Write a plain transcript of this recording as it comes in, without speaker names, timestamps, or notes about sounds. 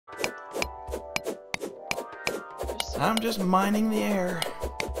I'm just mining the air.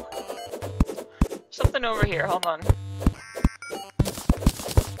 Something over here, hold on.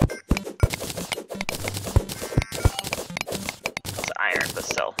 It's iron, but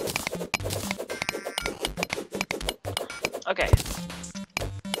still. Okay.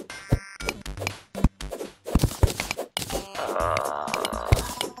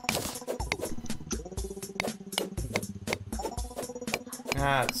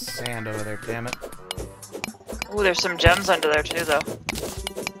 Ah, it's sand over there, damn it. Ooh, there's some gems under there too, though.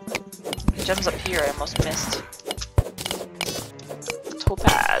 Gems up here I almost missed.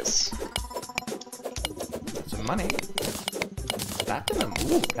 Topaz. Some money. Platinum.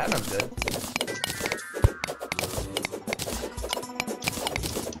 Ooh, platinum's good.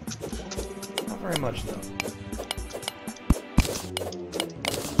 Not very much, though.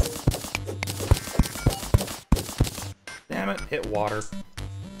 Damn it, hit water.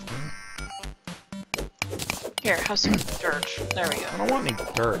 Here, have some dirt. There we go. I don't want any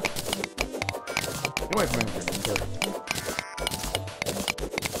dirt. Get away from me with your dirt.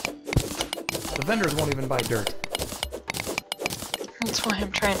 The vendors won't even buy dirt. That's why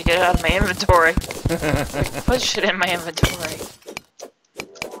I'm trying to get it out of my inventory. Like, push it in my inventory.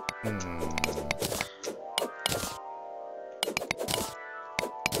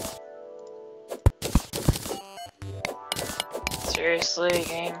 Seriously,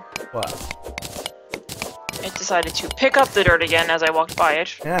 game? What? It decided to pick up the dirt again as I walked by it.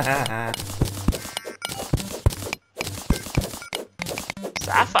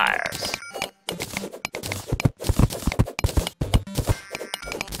 Sapphires.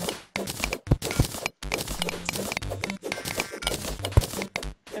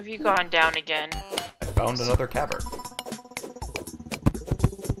 Have you gone down again? I found another cavern.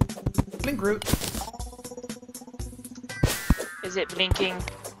 Blink root. Is it blinking?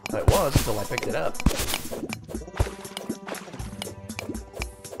 It was until I picked it up.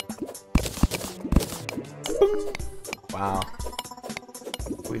 Boom. Wow.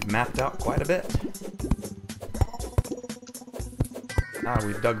 We've mapped out quite a bit. Ah,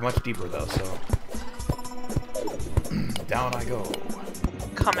 we've dug much deeper though, so... down I go.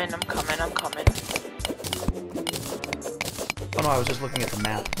 Coming, I'm coming, I'm coming. Oh no, I was just looking at the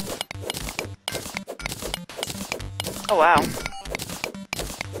map. Oh wow.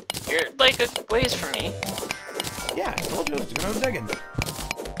 You're like a ways from me. Yeah, I told you I was gonna go digging.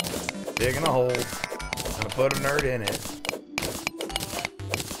 Digging a hole. Gonna put a nerd in it.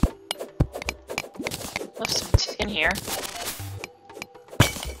 Left some tin here.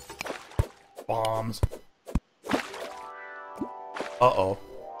 Bombs. Uh-oh.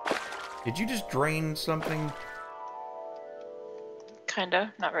 Did you just drain something?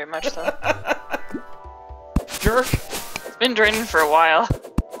 Kinda. Not very much though. Jerk! It's been draining for a while.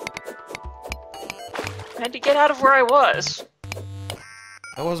 I had to get out of where I was.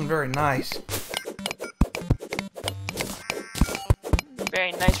 That wasn't very nice.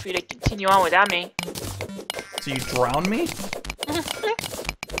 Very nice for you to continue on without me. So you drowned me?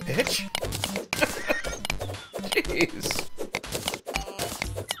 Bitch? Jeez.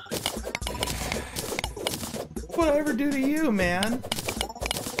 What'd I ever do to you, man?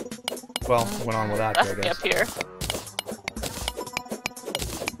 Well, went on without you, I Left me guess. up here.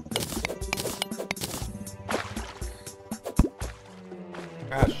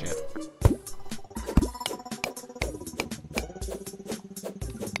 Ah, shit.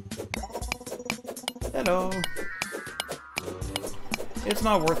 Hello. It's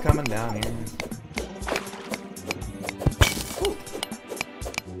not worth coming down here. Ooh.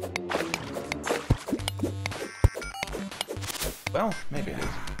 Well, maybe it is.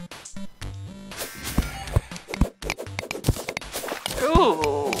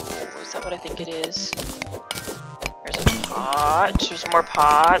 Ooh, is that what I think it is? There's a pot. There's more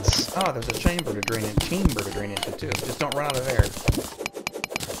pots. Oh, there's a chamber to drain into too. Just don't run out of air.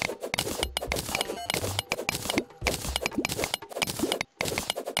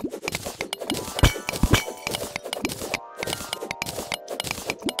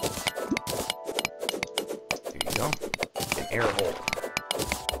 There you go. An air hole.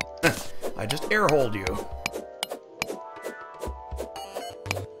 I just air holed you.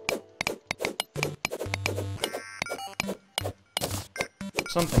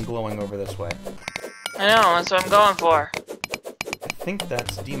 Something glowing over this way. I know, that's what I'm going for. I think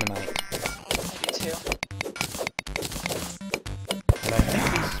that's demonite. Maybe two. And I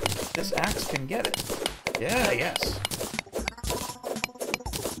think this axe can get it. Yeah, yes.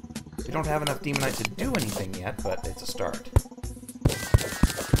 We don't have enough demonite to do anything yet, but it's a start.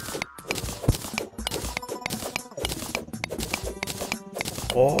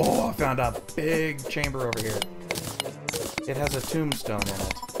 Oh, I found a big chamber over here. It has a tombstone in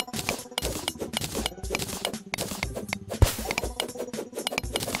it.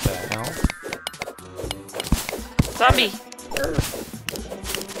 The hell? Zombie!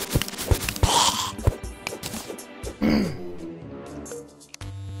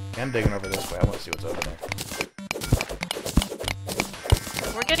 I'm digging over this way. I want to see what's over there.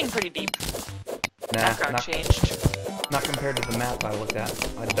 We're getting pretty deep. Nah, Background changed. not compared to the map I looked at.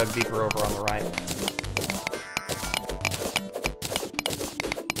 I dug deeper over on the right.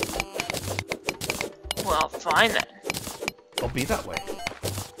 Well, fine then. I'll be that way.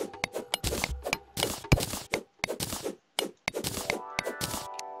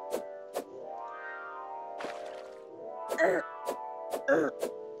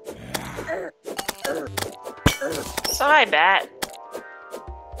 Sorry, bat.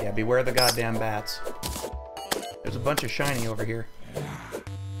 Yeah, beware the goddamn bats. There's a bunch of shiny over here.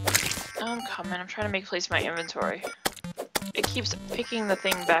 I'm coming. I'm trying to make place in my inventory. It keeps picking the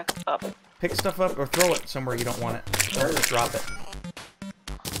thing back up. Pick stuff up or throw it somewhere you don't want it. Don't just drop it.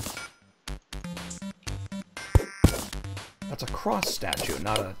 That's a cross statue,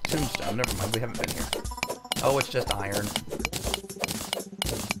 not a tombstone. Never mind, we haven't been here. Oh, it's just iron.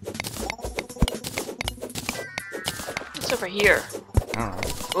 What's over here? I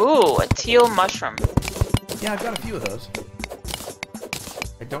don't know. Ooh, a teal mushroom. Yeah, I've got a few of those.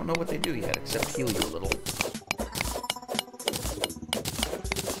 I don't know what they do yet, except heal you a little.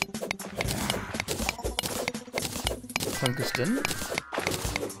 Tungsten.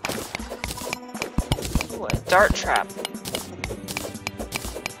 Ooh, a dart trap.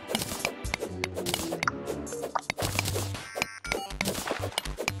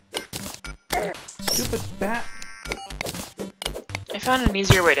 Stupid bat. I found an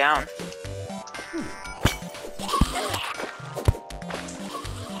easier way down.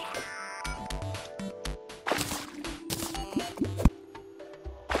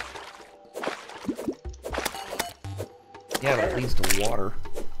 Yeah, that leads to water.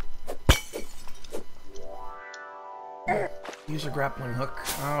 Use your grappling hook.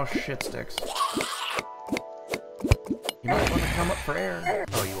 Oh, shit sticks. You might want to come up for air.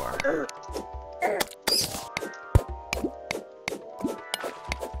 Oh, you are.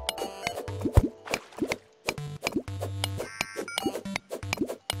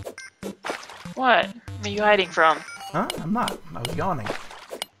 What are you hiding from? Huh? I'm not. I was yawning.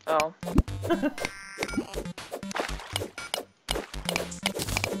 Oh.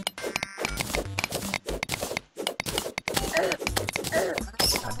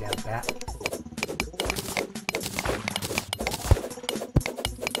 Goddamn bat.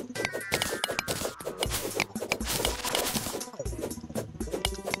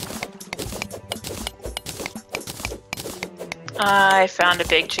 I found a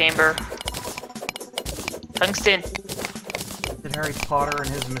big chamber. Tungsten. Did Harry Potter and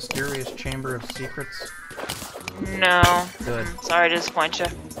his mysterious chamber of secrets? No. Good. Sorry to disappoint you.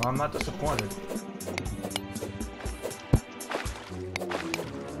 Oh, I'm not disappointed.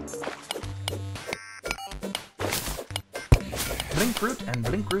 Blink root and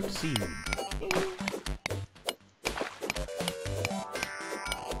blink root seed.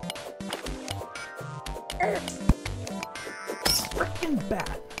 Frickin'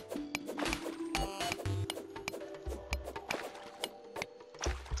 bat.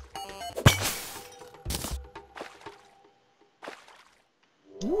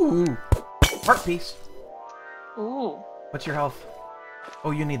 Ooh, heart piece. Ooh. What's your health? Oh,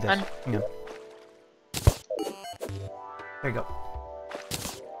 you need this. Hang on. There you go.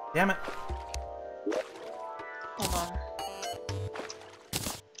 Damn it. Hold on.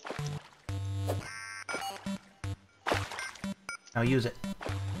 Now use it.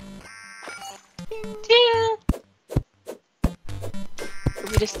 Ting!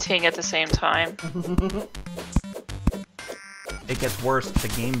 We just ting at the same time. It gets worse. The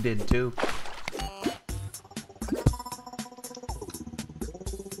game did too.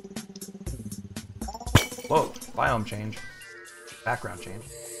 Whoa, biome change. Background change.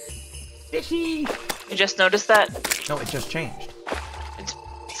 Fishy! You just noticed that? No, it just changed. It's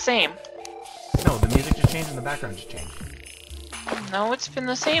same. No, the music just changed and the background just changed. No, it's been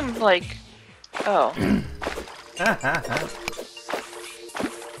the same, like... Oh.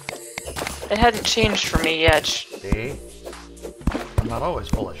 It hadn't changed for me yet. See? I'm not always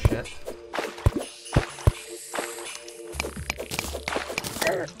full of shit.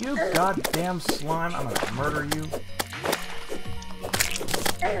 You goddamn slime, I'm gonna murder you.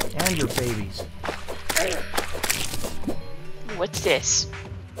 And your babies. What's this?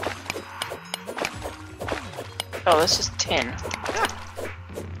 Oh, this is tin.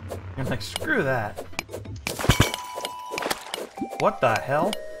 I'm like, screw that. What the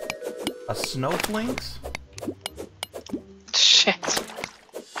hell? A snowflakes? Shit.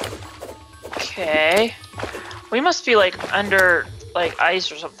 Okay. We must be like under like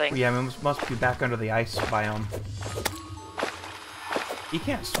ice or something. Yeah, we must be back under the ice biome. He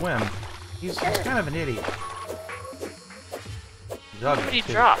can't swim. He's kind of an idiot. He's ugly, But he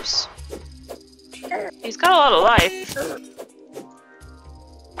too. drops. He's got a lot of life.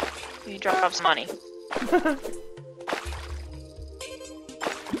 He drops money.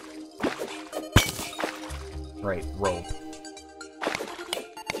 Right, rope.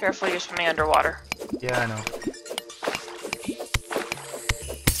 Careful, you're swimming underwater. Yeah, I know.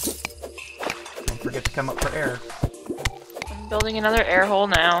 Don't forget to come up for air. I'm building another air hole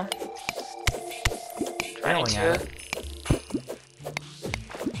now. Trying Failing to. at it.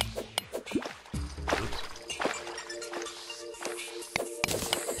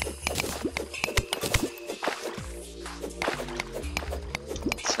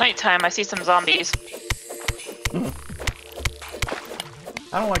 It's nighttime. I see some zombies.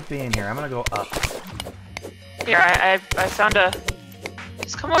 I don't like being here. I'm gonna go up. Here, I found a.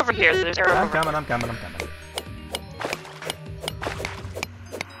 Just come over here. There's air I'm over. coming, I'm coming, I'm coming.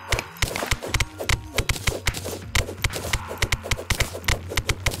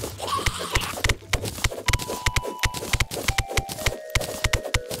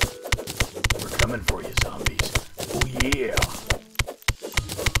 We're coming for you, zombies. Oh yeah.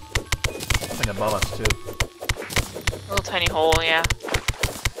 Something above us too. Little tiny hole, yeah.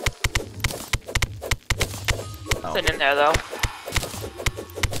 Oh. Nothing in there though.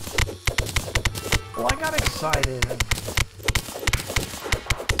 Well, I got excited.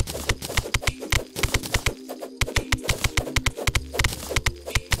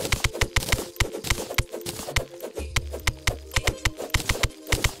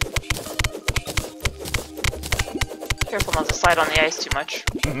 Careful not to slide on the ice too much.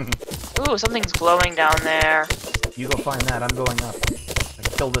 Ooh, something's glowing down there. You go find that. I'm going up. I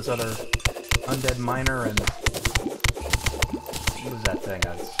killed this other undead miner and what was that thing?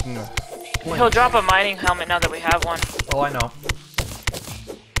 He'll drop a mining helmet now that we have one. Oh, I know.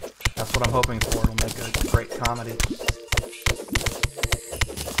 That's what I'm hoping for. It'll make a great comedy.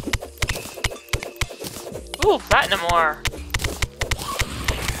 Ooh, platinum ore.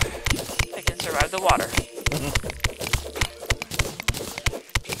 I can survive the water.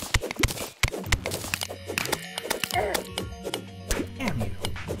 Damn you.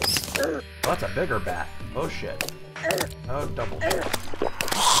 Oh, that's a bigger bat. Oh shit. Oh, double shit.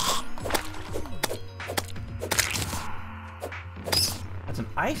 That's an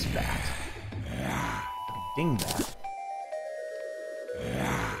ice bat. Dingbat.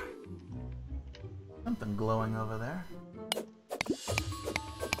 Something glowing over there.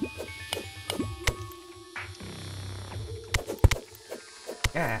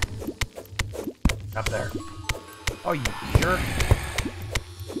 Yeah. Up there. Oh, you jerk.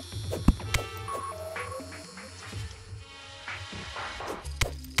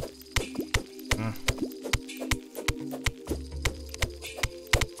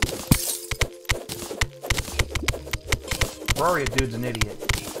 Terraria dude's an idiot.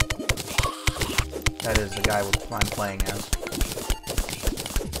 That is the guy I'm playing as.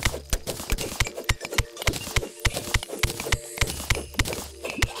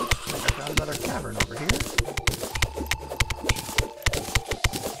 I found another cavern over here.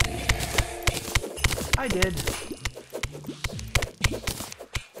 I did.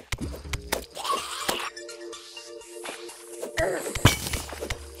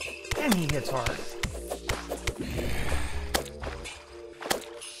 And he hits hard.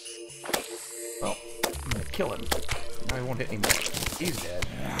 Well, I'm gonna kill him. Now he won't hit anymore. He's dead.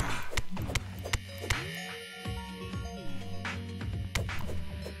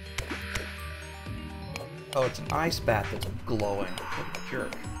 Oh, it's an ice bat that's glowing. What a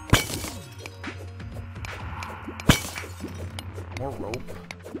jerk. More rope.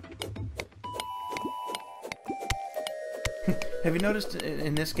 Have you noticed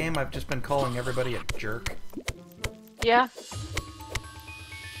in this game I've just been calling everybody a jerk? Yeah.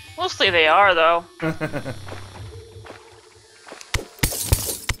 Mostly they are, though.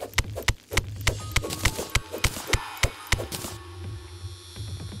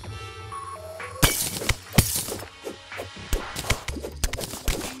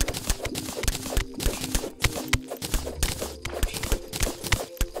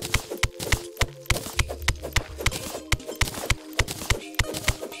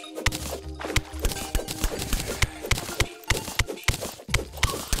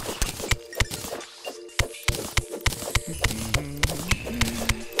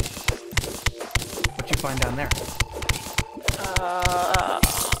 What you find down there?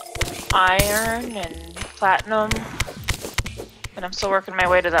 Iron and platinum. And I'm still working my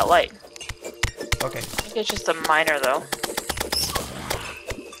way to that light. Okay. I think it's just a miner, though.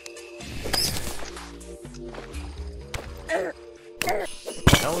 What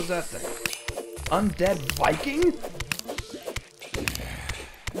the hell is that thing? Undead Viking?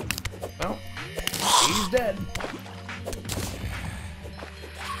 Well, he's dead.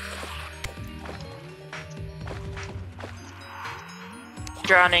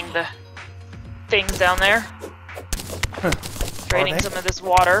 Drowning the things down there. Draining some of this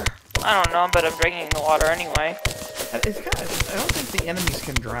water. I don't know, but I'm drinking the water anyway. It's kind of, I don't think the enemies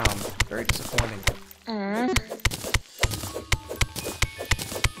can drown. Very disappointing. Mm.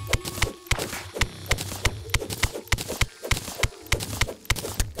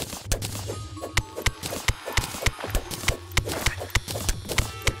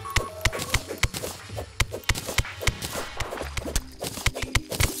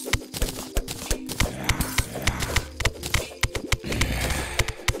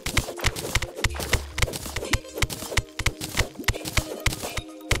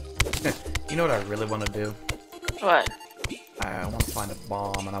 You know what I really want to do? What? I want to find a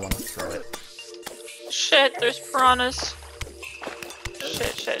bomb and I want to throw it. Shit, there's piranhas.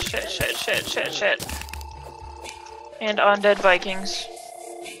 Shit, shit, shit, shit, shit, shit, shit. And undead Vikings.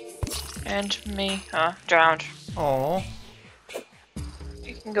 And me, drowned. Oh.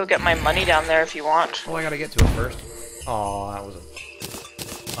 You can go get my money down there if you want. Well, I gotta get to it first. Oh, that was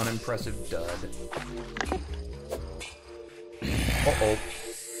an unimpressive dud. Uh-oh.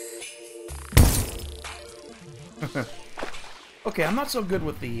 Okay, I'm not so good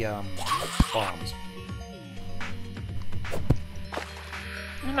with the, bombs.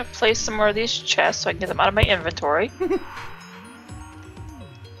 I'm gonna place some more of these chests so I can get them out of my inventory.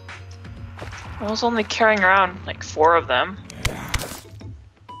 I was only carrying around like 4 of them.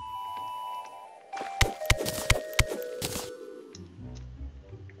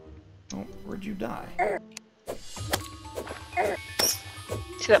 Oh, where'd you die?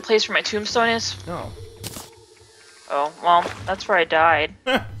 See that place where my tombstone is? No. Oh, well, that's where I died.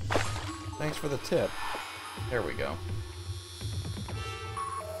 Thanks for the tip. There we go.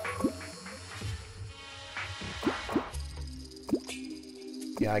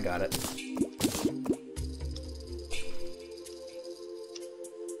 Yeah, I got it.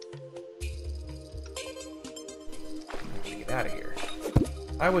 Get out of here.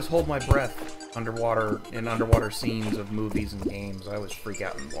 I always hold my breath underwater in underwater scenes of movies and games. I always freak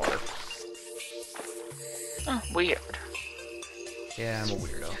out in water. Oh, weird. Yeah, I'm a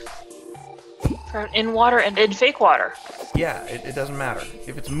weirdo. In water and in fake water. Yeah, it doesn't matter.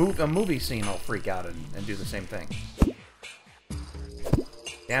 If it's a movie scene, I'll freak out and do the same thing.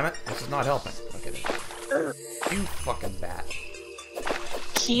 Damn it, this is not helping. Look at it. You fucking bat.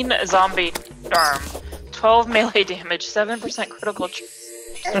 Keen zombie arm. 12 melee damage, 7% critical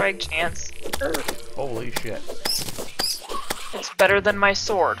strike chance. Holy shit. It's better than my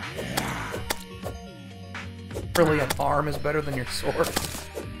sword. Really, an arm is better than your sword?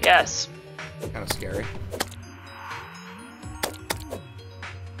 Yes. Kind of scary.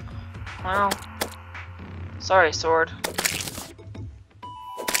 Wow. Sorry, sword.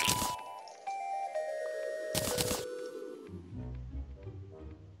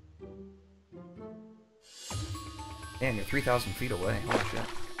 Man, you're 3,000 feet away. Holy shit.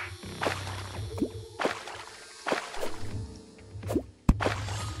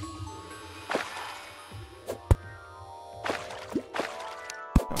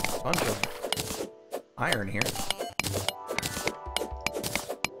 Oh, a bunch of iron here.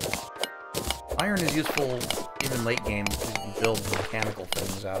 Iron is useful even late game because you can build mechanical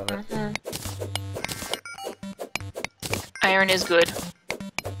things out of it. Iron is good.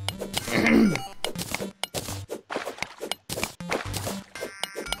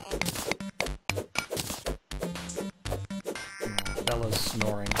 Bella's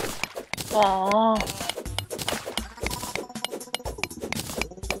snoring. Aww.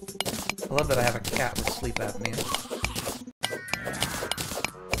 I love that I have a cat with sleep apnea.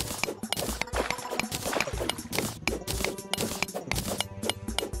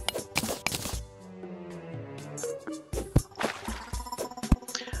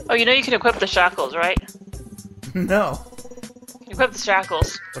 Oh, you know you can equip the shackles, right? No. You can equip the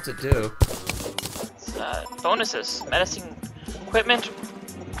shackles. What's it do? It's, bonuses. Medicine equipment.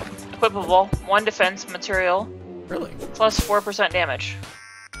 Equipable. 1 defense material. Really? Plus 4% damage.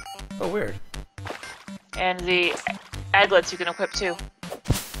 Oh, weird. And the aglets you can equip too.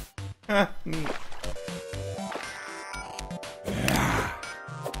 Huh, neat.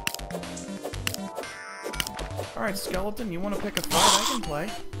 Alright, skeleton, you want to pick a fight? I can play.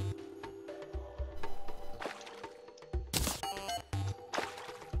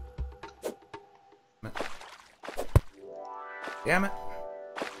 Damn it.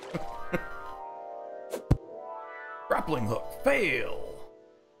 Grappling hook, fail!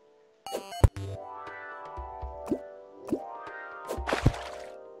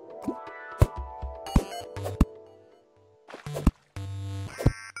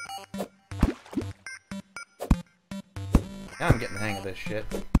 Now I'm getting the hang of this shit.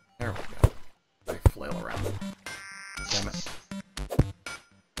 There we go. I flail around. Damn it.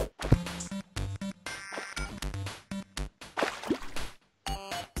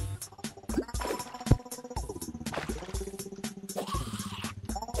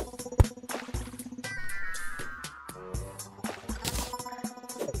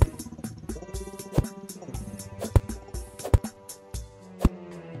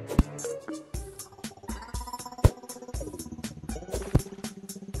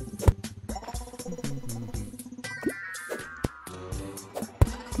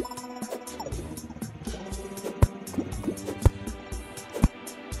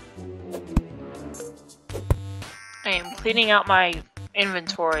 I am cleaning out my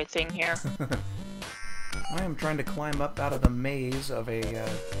inventory thing here. I am trying to climb up out of the maze of a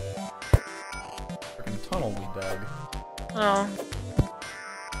freaking tunnel we dug. Oh.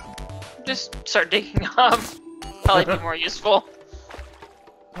 Just start digging up. Probably be more useful.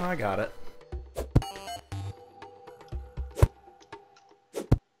 Oh, I got it.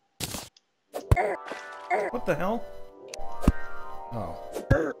 What the hell? Oh.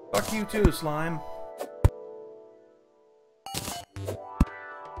 Fuck you too, slime.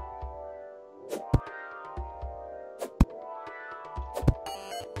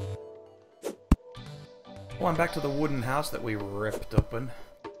 Well, I'm back to the wooden house that we ripped open.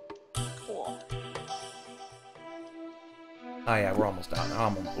 Cool. Oh yeah, we're almost out.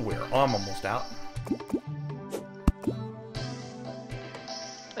 I'm almost out.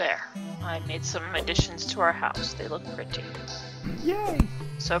 There. I made some additions to our house. They look pretty. Yay!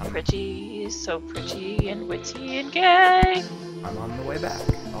 So pretty and witty and gay. I'm on the way back,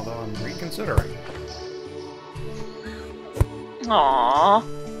 although I'm reconsidering. Aww.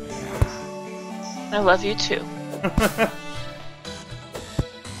 I love you too.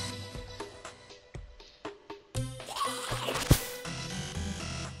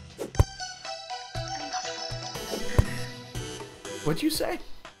 What'd you say?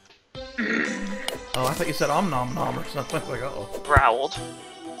 Oh, I thought you said om nom nom or something. Like, uh-oh. Growled.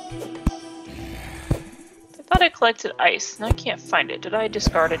 I thought I collected ice, and I can't find it. Did I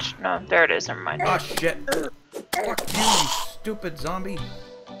discard it? No, there it is. Never mind. Oh shit! Fuck you, you stupid zombie!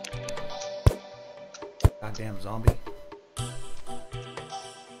 Goddamn zombie.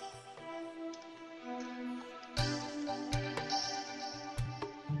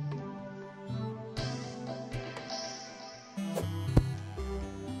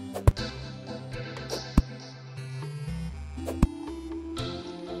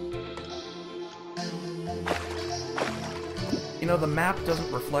 You know, the map doesn't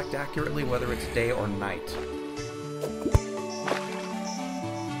reflect accurately whether it's day or night.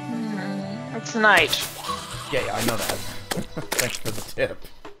 It's night. Yeah, I know that. Thanks for the tip.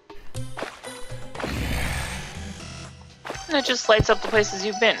 And it just lights up the places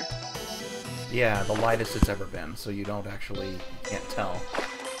you've been. Yeah, the lightest it's ever been, so you don't actually, can't tell.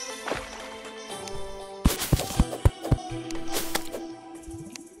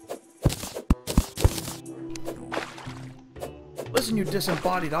 Listen, you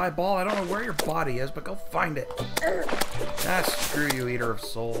disembodied eyeball, I don't know where your body is, but go find it. Ah, screw you, eater of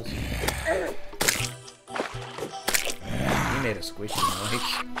souls. He made a squishy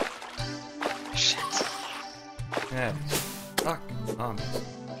noise. Shit. Yeah, fuck zombies.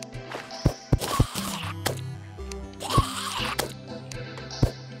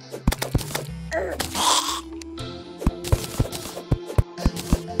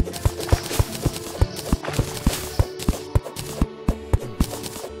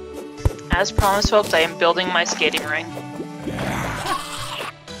 As promised, folks, I am building my skating ring.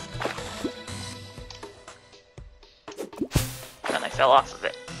 Then I fell off of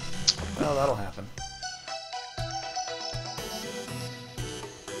it. Well, that'll happen.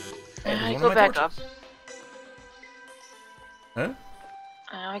 Hey, I there's go one of my back up. torches. Huh?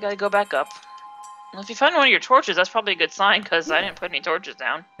 I gotta go back up. Well, if you find one of your torches, that's probably a good sign, because I didn't put any torches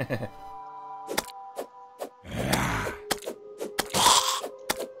down.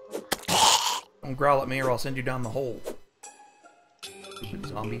 Don't growl at me or I'll send you down the hole. Stupid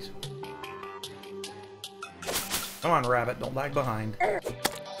zombies. Come on, rabbit, don't lag behind.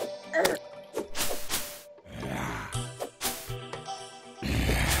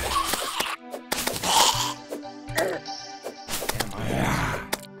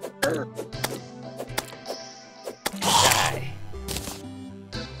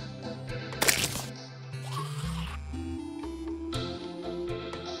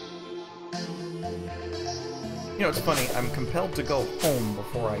 You know, it's funny, I'm compelled to go home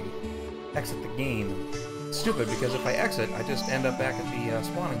before I exit the game. It's stupid, because if I exit, I just end up back at the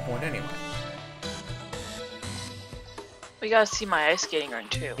spawning point anyway. We gotta see my ice skating rink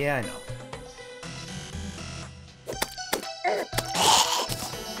too. Yeah, I know.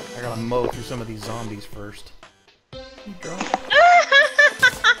 I gotta mow through some of these zombies first. What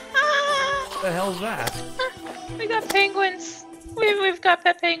the hell's that? We got penguins. We've got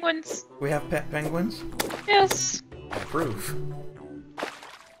pet penguins. We have pet penguins? Yes. I approve.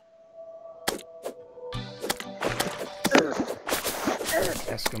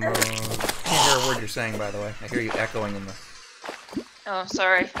 Eskimo. Can't hear a word you're saying, by the way. I hear you echoing in the... Oh,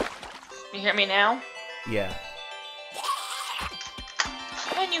 sorry. You hear me now? Yeah.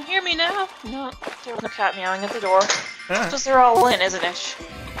 Can you hear me now? No. There was a cat meowing at the door. Ah, Because they're all in, isn't it?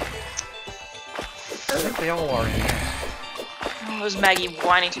 I think they all are in there. Oh, it was Maggie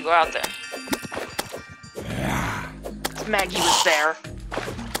whining to go out there. Maggie was there.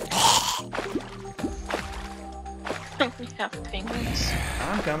 We have penguins.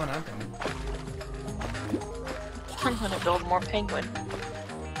 I'm coming, I'm coming. I'm gonna build more penguin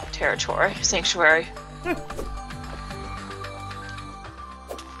territory, sanctuary.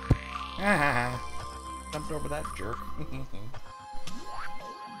 Jumped over that jerk.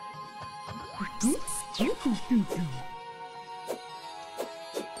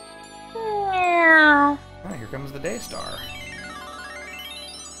 Meow. Ah, here comes the Daystar.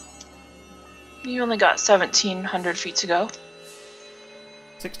 You only got 1,700 feet to go.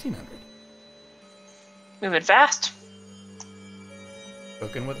 1600. Moving fast.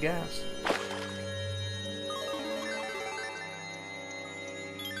 Cooking with gas.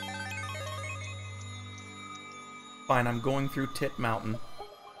 Fine, I'm going through Tit Mountain.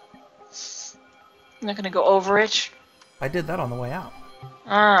 I'm not gonna go over it. I did that on the way out.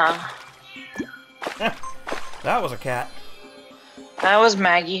 Ah, That was a cat. that was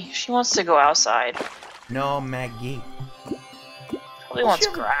Maggie. She wants to go outside. No, Maggie. Probably wants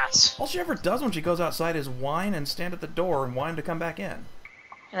grass. All she ever does when she goes outside is whine and stand at the door and whine to come back in.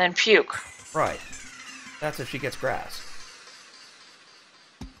 And then puke. Right. That's if she gets grass.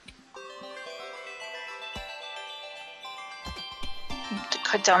 To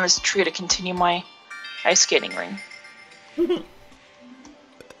cut down this tree to continue my ice skating ring.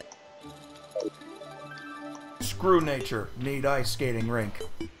 Screw nature. Need ice skating rink.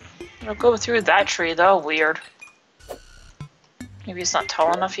 I'll go through that tree though. Weird. Maybe it's not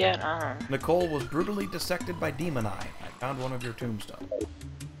tall enough yet. I don't know. Nicole was brutally dissected by Demon Eye. I found one of your tombstones.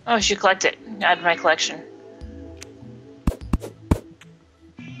 Oh, I should collect it. Add to my collection.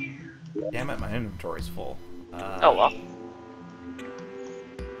 Damn it, my inventory's full. Oh well.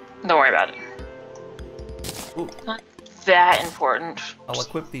 Don't worry about it. Ooh, Not that important. I'll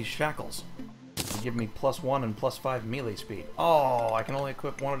equip these shackles. They give me +1 and +5 melee speed. Oh, I can only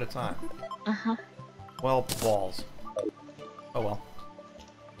equip one at a time. Uh-huh. Well, balls. Oh well.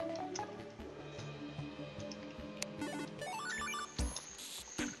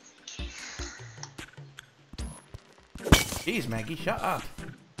 Jeez, Maggie, shut up.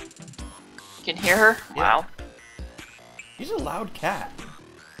 You can hear her? Yeah. Wow. She's a loud cat.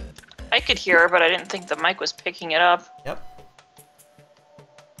 I could hear her, but I didn't think the mic was picking it up. Yep.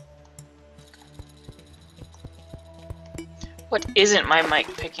 What isn't my mic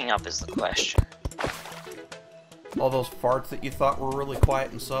picking up is the question. All those farts that you thought were really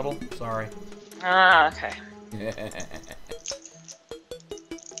quiet and subtle? Sorry. Ah, okay.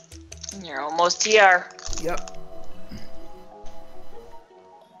 You're almost here. Yep.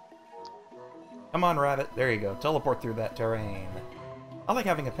 Come on, rabbit. There you go. Teleport through that terrain. I like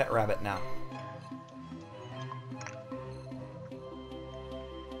having a pet rabbit now.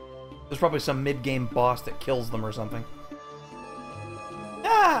 There's probably some mid-game boss that kills them or something.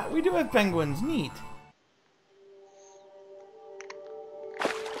 Ah! We do have penguins. Neat.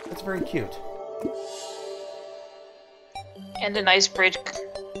 That's very cute. And a nice bridge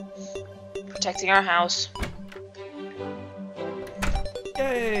protecting our house.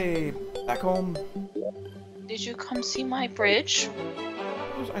 Yay! Back home. Did you come see my bridge?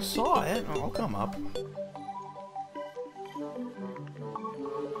 I saw it. I'll come up.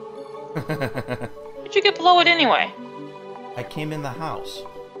 Did you get below it anyway? I came in the house.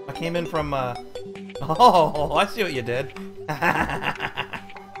 I came in from, Oh, I see what you did. I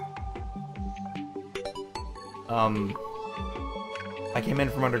came in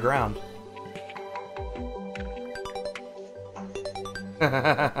from underground.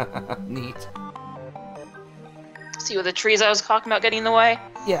 Neat. See what the trees I was talking about getting in the way?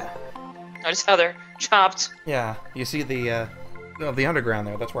 Yeah. Notice how they're chopped. Yeah. You see the underground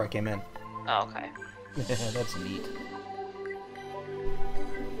there. That's where I came in. Oh, okay. That's neat.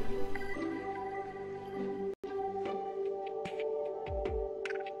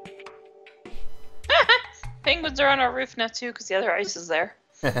 Penguins are on our roof now too, because the other ice is there.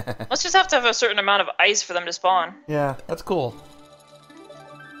 Let's just have to have a certain amount of ice for them to spawn. Yeah, that's cool.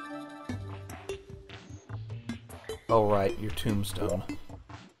 Oh, right, your tombstone.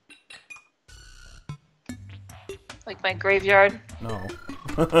 Like my graveyard. No.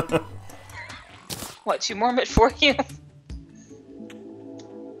 What, 2 more for you?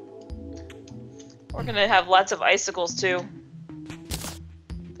 We're gonna have lots of icicles too.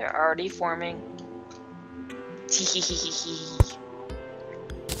 They're already forming.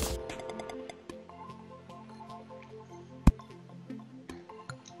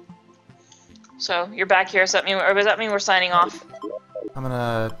 So you're back here. Does that mean, or does that mean we're signing off? I'm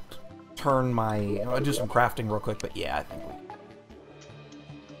gonna turn my... I'll do some crafting real quick, but yeah, I think we...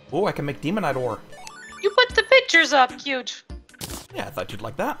 Oh, I can make demonite ore. You put the pictures up, cute. Yeah, I thought you'd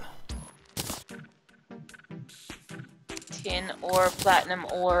like that. Tin ore, platinum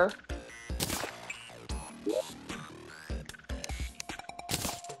ore.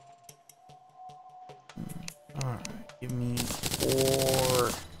 Alright, give me 4...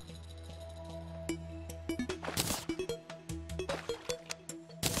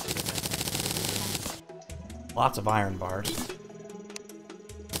 Lots of iron bars.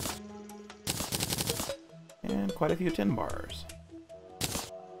 And quite a few tin bars.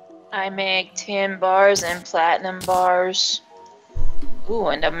 I make tin bars and platinum bars. Ooh,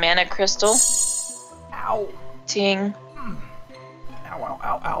 and a mana crystal. Ow! Ting. Ow, ow,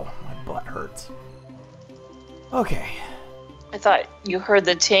 ow, ow. My butt hurts. Okay. I thought you heard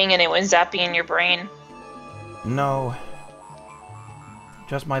the ting and it went zapping in your brain. No.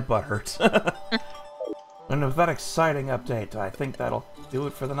 Just my butt hurts. And with that exciting update, I think that'll do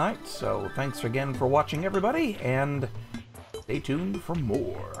it for the night. So thanks again for watching, everybody, and stay tuned for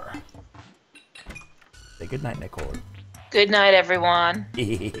more. Say goodnight, Nicole. Good night, everyone.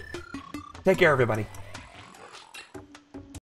 Take care, everybody.